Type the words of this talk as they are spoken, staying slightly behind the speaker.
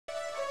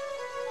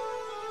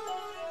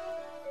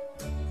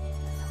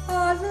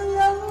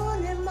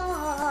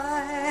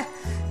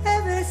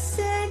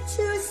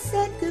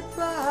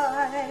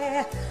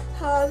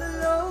all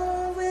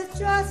alone with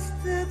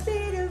just the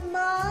beat of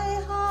my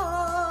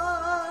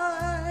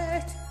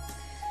heart.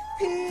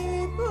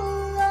 People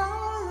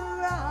all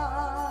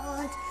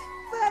around,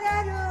 but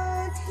I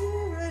don't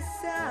hear a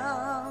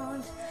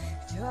sound,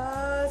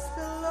 just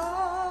the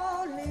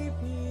lonely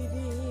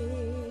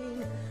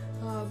beating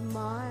of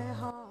my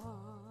heart.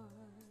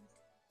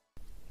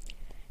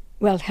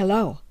 Well,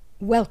 hello.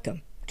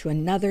 Welcome to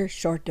another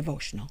short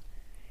devotional.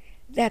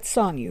 That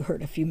song you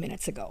heard a few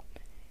minutes ago,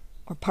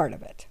 or part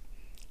of it,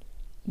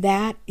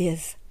 that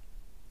is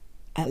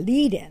a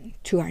lead-in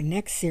to our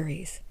next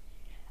series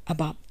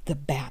about the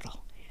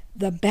battle.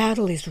 The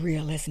battle is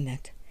real, isn't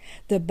it?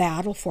 The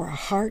battle for our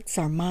hearts,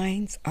 our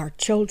minds, our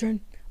children,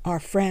 our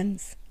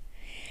friends.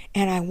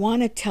 And I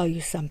want to tell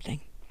you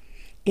something.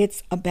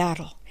 It's a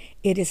battle.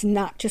 It is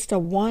not just a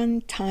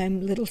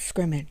one-time little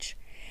scrimmage.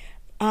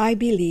 I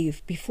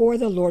believe before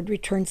the Lord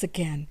returns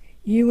again,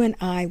 you and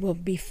I will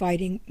be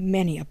fighting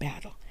many a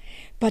battle.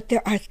 But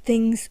there are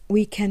things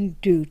we can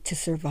do to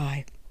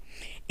survive.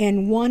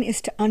 And one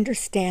is to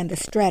understand the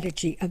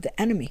strategy of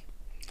the enemy,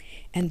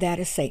 and that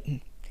is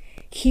Satan.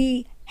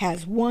 He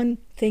has one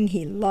thing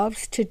he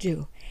loves to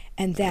do,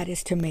 and that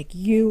is to make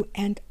you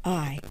and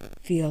I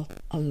feel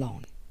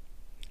alone.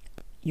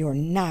 You're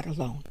not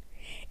alone.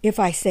 If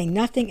I say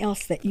nothing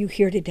else that you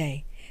hear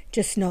today,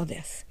 just know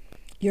this: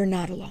 you're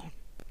not alone.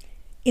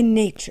 In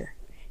nature,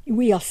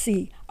 we'll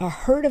see a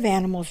herd of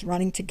animals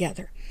running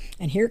together.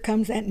 And here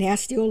comes that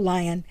nasty old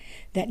lion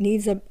that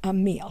needs a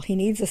meal. He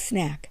needs a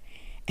snack.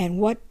 And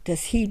what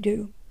does he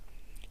do?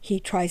 He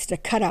tries to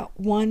cut out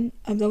one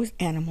of those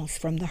animals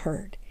from the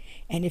herd.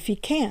 And if he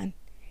can,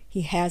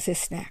 he has his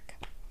snack.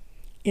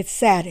 It's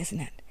sad, isn't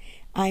it?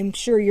 I'm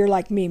sure you're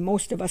like me.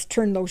 Most of us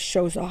turn those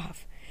shows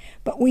off.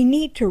 But we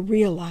need to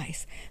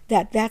realize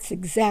that that's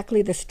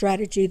exactly the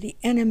strategy the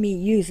enemy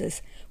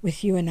uses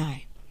with you and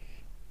I.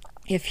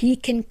 If he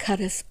can cut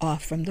us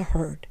off from the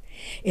herd,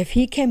 if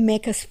he can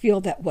make us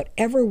feel that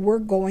whatever we're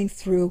going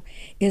through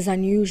is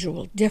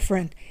unusual,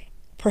 different,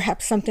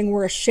 perhaps something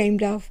we're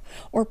ashamed of,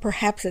 or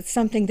perhaps it's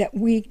something that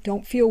we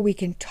don't feel we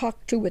can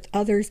talk to with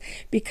others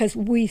because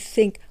we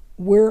think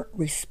we're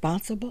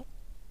responsible,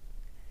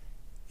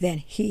 then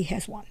he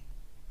has won.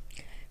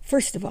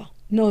 First of all,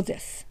 know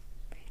this: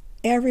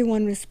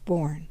 everyone is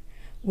born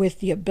with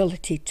the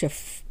ability to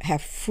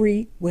have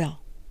free will.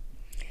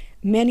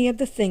 Many of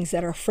the things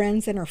that our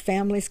friends and our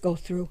families go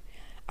through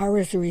are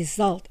as a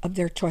result of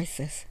their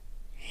choices.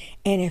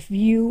 And if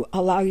you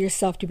allow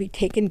yourself to be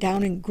taken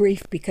down in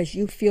grief because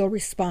you feel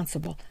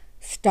responsible,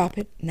 stop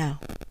it now.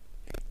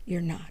 You're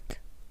not.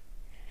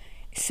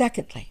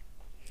 Secondly,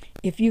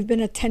 if you've been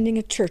attending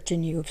a church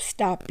and you have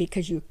stopped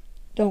because you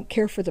don't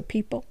care for the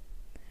people,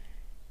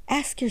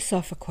 ask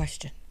yourself a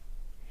question.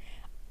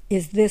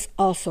 Is this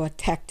also a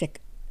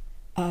tactic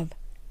of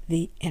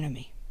the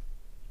enemy?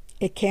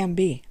 It can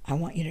be. I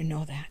want you to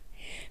know that.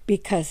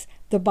 Because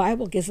the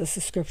Bible gives us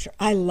a scripture.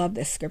 I love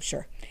this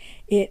scripture.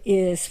 It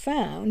is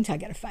found, I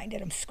got to find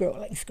it, I'm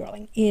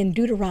scrolling, in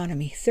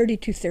Deuteronomy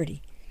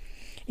 32:30.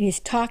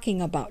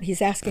 And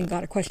he's asking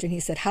God a question. He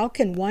said, how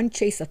can one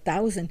chase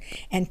 1,000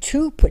 and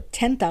two put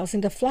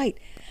 10,000 to flight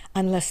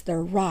unless the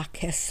rock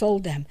has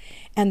sold them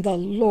and the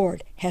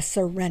Lord has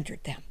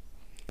surrendered them?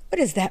 What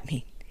does that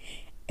mean?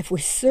 If we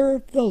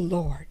serve the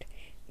Lord,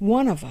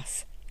 one of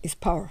us is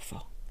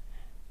powerful,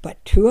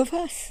 but two of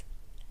us?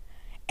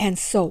 And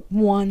so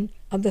one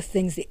of the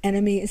things the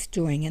enemy is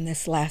doing in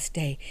this last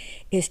day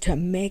is to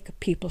make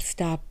people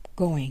stop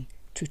going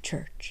to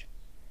church.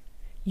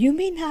 You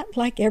may not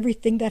like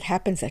everything that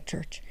happens at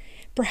church.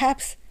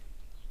 Perhaps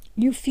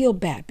you feel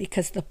bad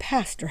because the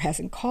pastor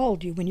hasn't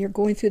called you when you're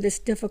going through this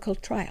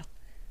difficult trial.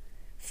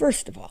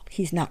 First of all,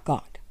 he's not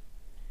God.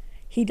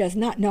 He does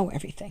not know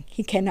everything.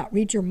 He cannot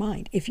read your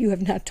mind if you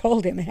have not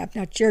told him and have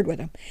not shared with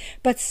him.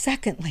 But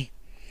secondly,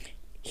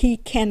 he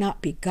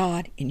cannot be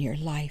God in your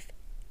life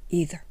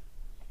either.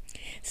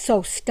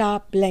 So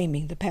stop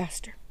blaming the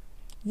pastor.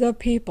 The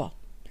people,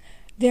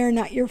 they're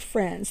not your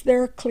friends.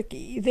 They're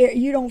cliquey.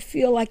 You don't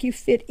feel like you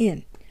fit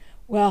in.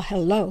 Well,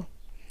 hello.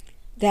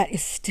 That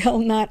is still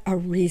not a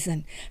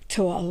reason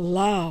to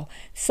allow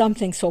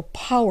something so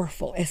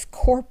powerful as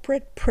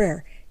corporate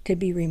prayer to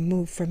be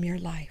removed from your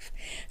life.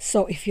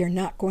 So if you're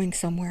not going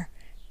somewhere,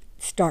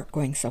 start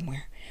going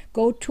somewhere.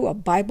 Go to a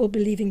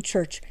Bible-believing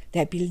church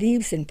that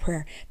believes in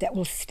prayer, that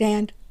will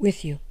stand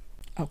with you.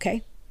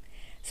 Okay?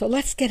 So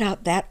let's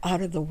get that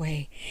out of the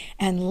way,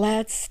 and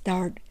let's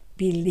start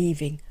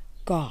believing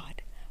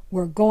God.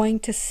 We're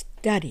going to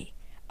study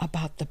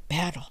about the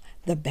battle.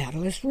 The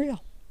battle is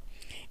real.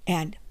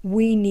 And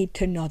we need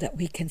to know that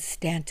we can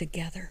stand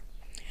together.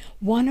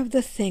 One of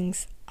the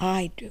things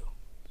I do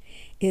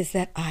is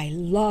that I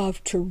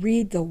love to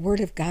read the Word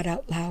of God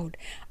out loud.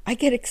 I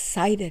get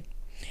excited.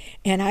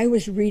 And I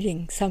was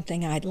reading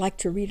something, and I'd like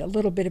to read a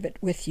little bit of it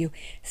with you.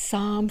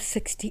 Psalm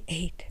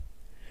 68.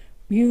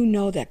 You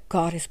know that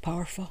God is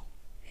powerful.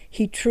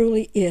 He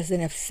truly is.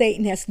 And if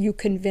Satan has you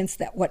convinced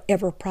that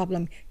whatever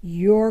problem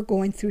you're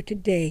going through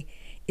today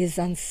is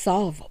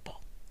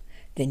unsolvable,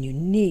 then you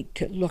need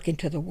to look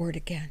into the Word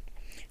again.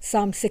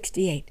 Psalm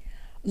 68.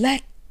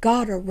 Let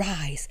God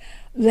arise.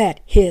 Let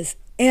his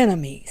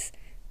enemies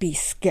be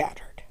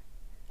scattered.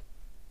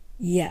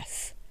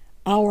 Yes,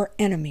 our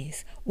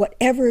enemies,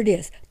 whatever it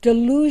is,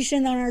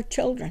 delusion on our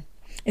children,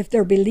 if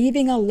they're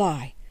believing a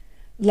lie,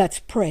 let's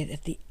pray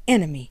that the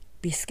enemy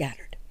be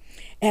scattered.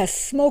 As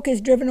smoke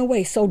is driven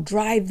away, so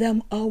drive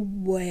them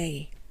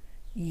away.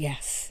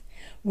 Yes,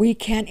 we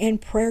can, in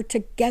prayer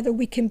together,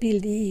 we can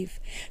believe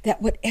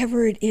that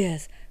whatever it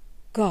is,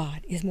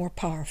 God is more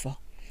powerful.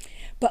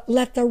 But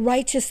let the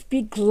righteous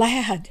be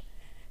glad,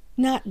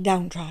 not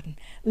downtrodden.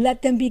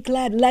 Let them be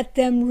glad. Let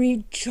them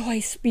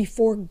rejoice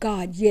before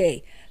God.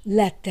 Yea,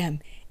 let them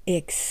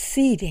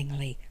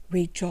exceedingly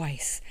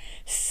rejoice.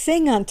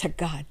 Sing unto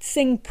God.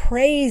 Sing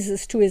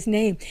praises to his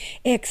name.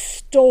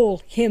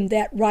 Extol him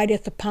that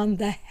rideth upon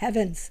the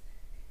heavens,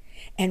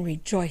 and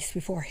rejoice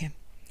before him.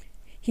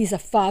 He's a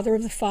father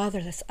of the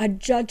fatherless, a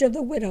judge of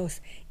the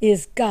widows,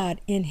 is God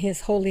in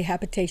his holy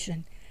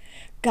habitation.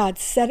 God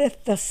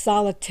setteth the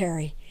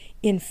solitary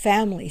in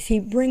families. He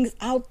brings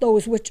out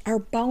those which are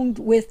bound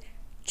with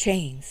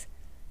chains.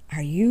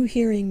 Are you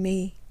hearing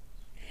me?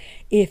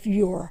 If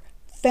your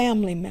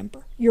family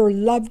member, your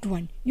loved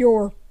one,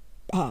 your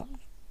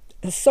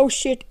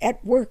associate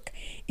at work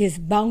is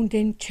bound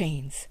in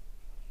chains,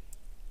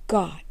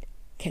 God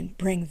can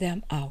bring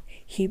them out.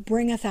 He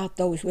bringeth out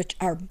those which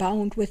are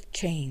bound with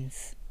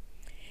chains.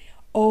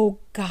 O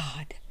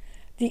God,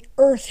 the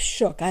earth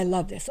shook. I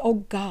love this. O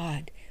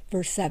God,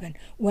 verse 7,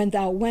 when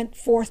thou went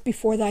forth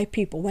before thy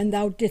people, when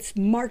thou didst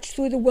march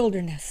through the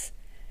wilderness,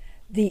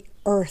 the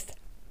earth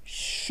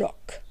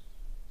shook.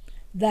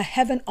 The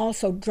heaven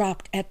also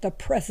dropped at the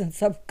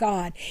presence of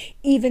God.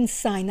 Even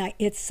Sinai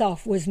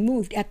itself was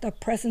moved at the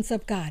presence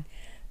of God,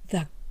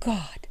 the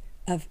God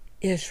of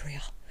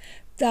Israel.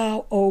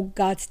 Thou, O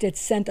God,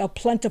 didst send a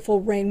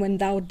plentiful rain when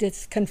thou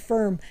didst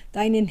confirm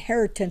thine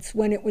inheritance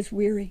when it was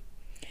weary.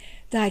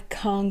 Thy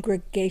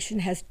congregation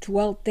has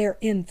dwelt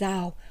therein.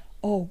 Thou,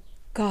 O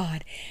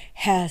God,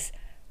 has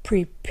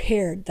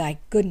prepared thy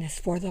goodness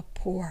for the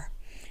poor.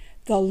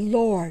 The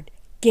Lord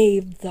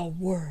gave the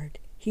word.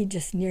 He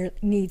just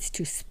needs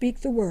to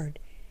speak the word.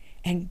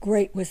 And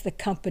great was the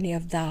company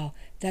of thou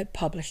that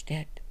published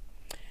it.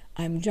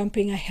 I'm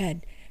jumping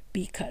ahead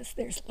because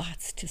there's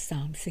lots to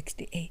Psalm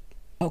 68.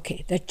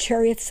 Okay, the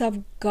chariots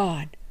of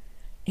God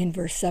in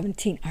verse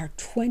 17 are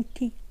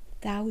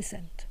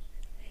 20,000,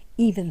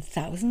 even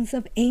thousands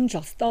of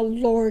angels. The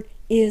Lord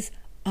is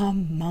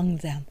among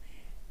them.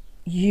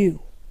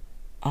 You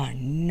are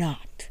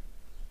not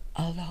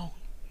alone.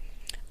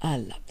 I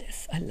love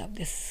this. I love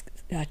this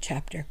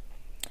chapter.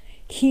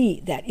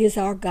 He that is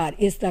our God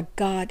is the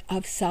God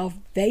of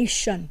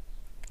salvation.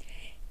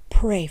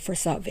 Pray for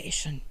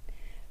salvation.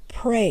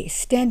 Pray,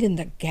 stand in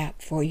the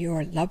gap for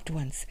your loved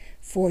ones,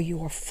 for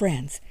your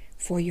friends,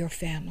 for your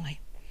family.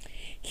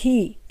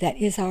 He that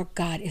is our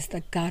God is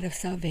the God of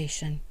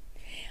salvation.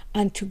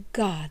 Unto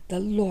God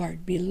the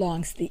Lord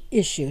belongs the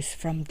issues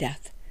from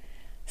death.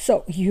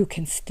 So you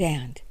can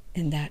stand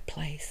in that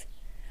place.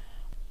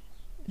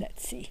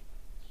 Let's see.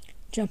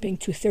 Jumping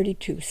to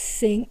 32.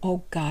 Sing,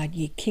 O God,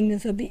 ye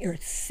kingdoms of the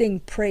earth. Sing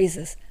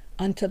praises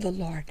unto the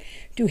Lord.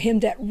 To him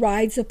that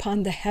rides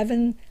upon the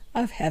heaven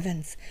of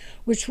heavens,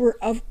 which were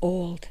of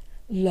old.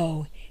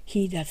 Lo,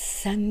 he doth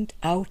send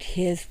out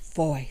his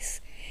voice,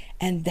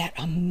 and that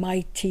a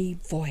mighty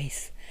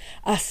voice.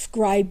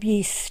 Ascribe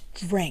ye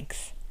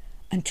strength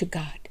unto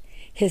God.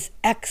 His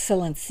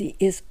excellency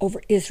is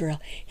over Israel.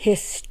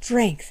 His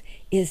strength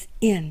is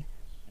in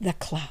the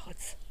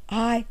clouds.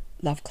 I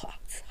love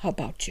clouds. How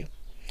about you?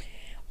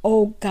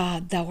 O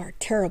God, thou art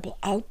terrible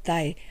out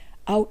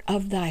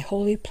of thy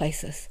holy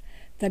places.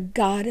 The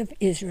God of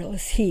Israel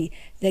is he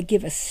that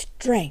giveth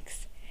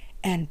strength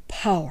and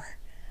power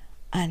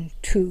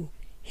unto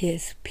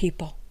his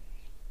people.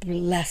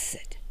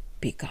 Blessed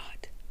be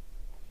God.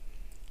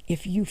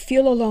 If you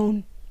feel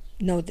alone,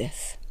 know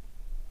this.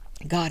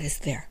 God is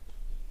there.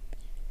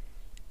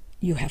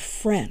 You have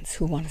friends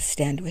who want to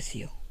stand with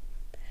you.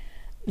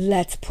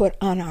 Let's put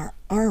on our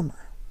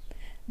armor.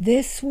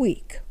 This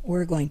week,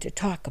 we're going to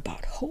talk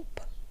about hope.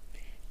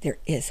 There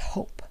is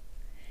hope.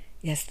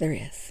 Yes, there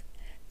is.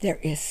 There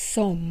is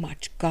so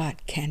much God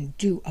can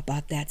do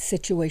about that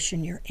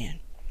situation you're in.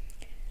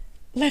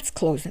 Let's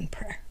close in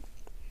prayer.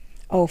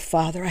 Oh,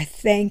 Father, I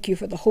thank you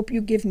for the hope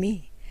you give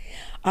me.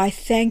 I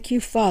thank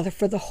you, Father,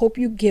 for the hope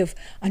you give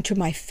unto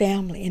my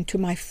family and to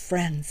my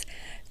friends.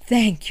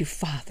 Thank you,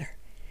 Father.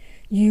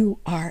 You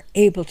are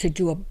able to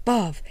do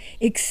above,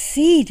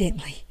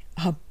 exceedingly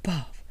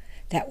above,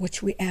 that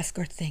which we ask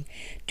or think.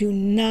 Do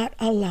not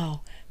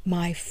allow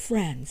my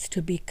friends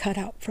to be cut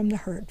out from the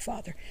herd,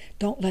 Father.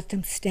 Don't let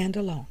them stand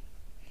alone.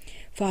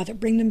 Father,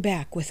 bring them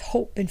back with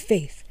hope and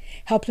faith.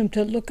 Help them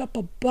to look up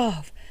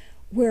above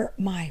where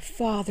my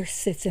Father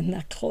sits in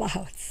the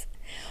clouds.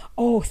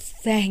 Oh,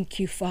 thank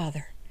you,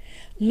 Father.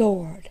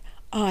 Lord,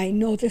 I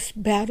know this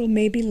battle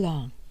may be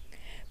long,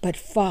 but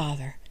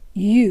Father,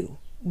 you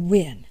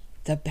win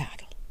the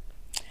battle.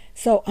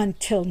 So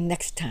until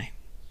next time,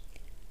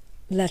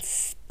 let's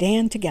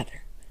stand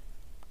together,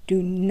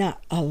 Do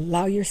not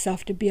allow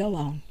yourself to be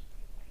alone.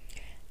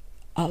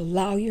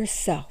 Allow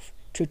yourself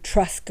to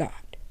trust God.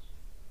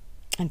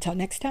 Until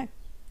next time,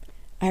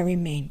 I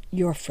remain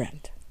your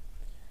friend,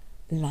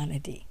 Lana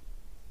D.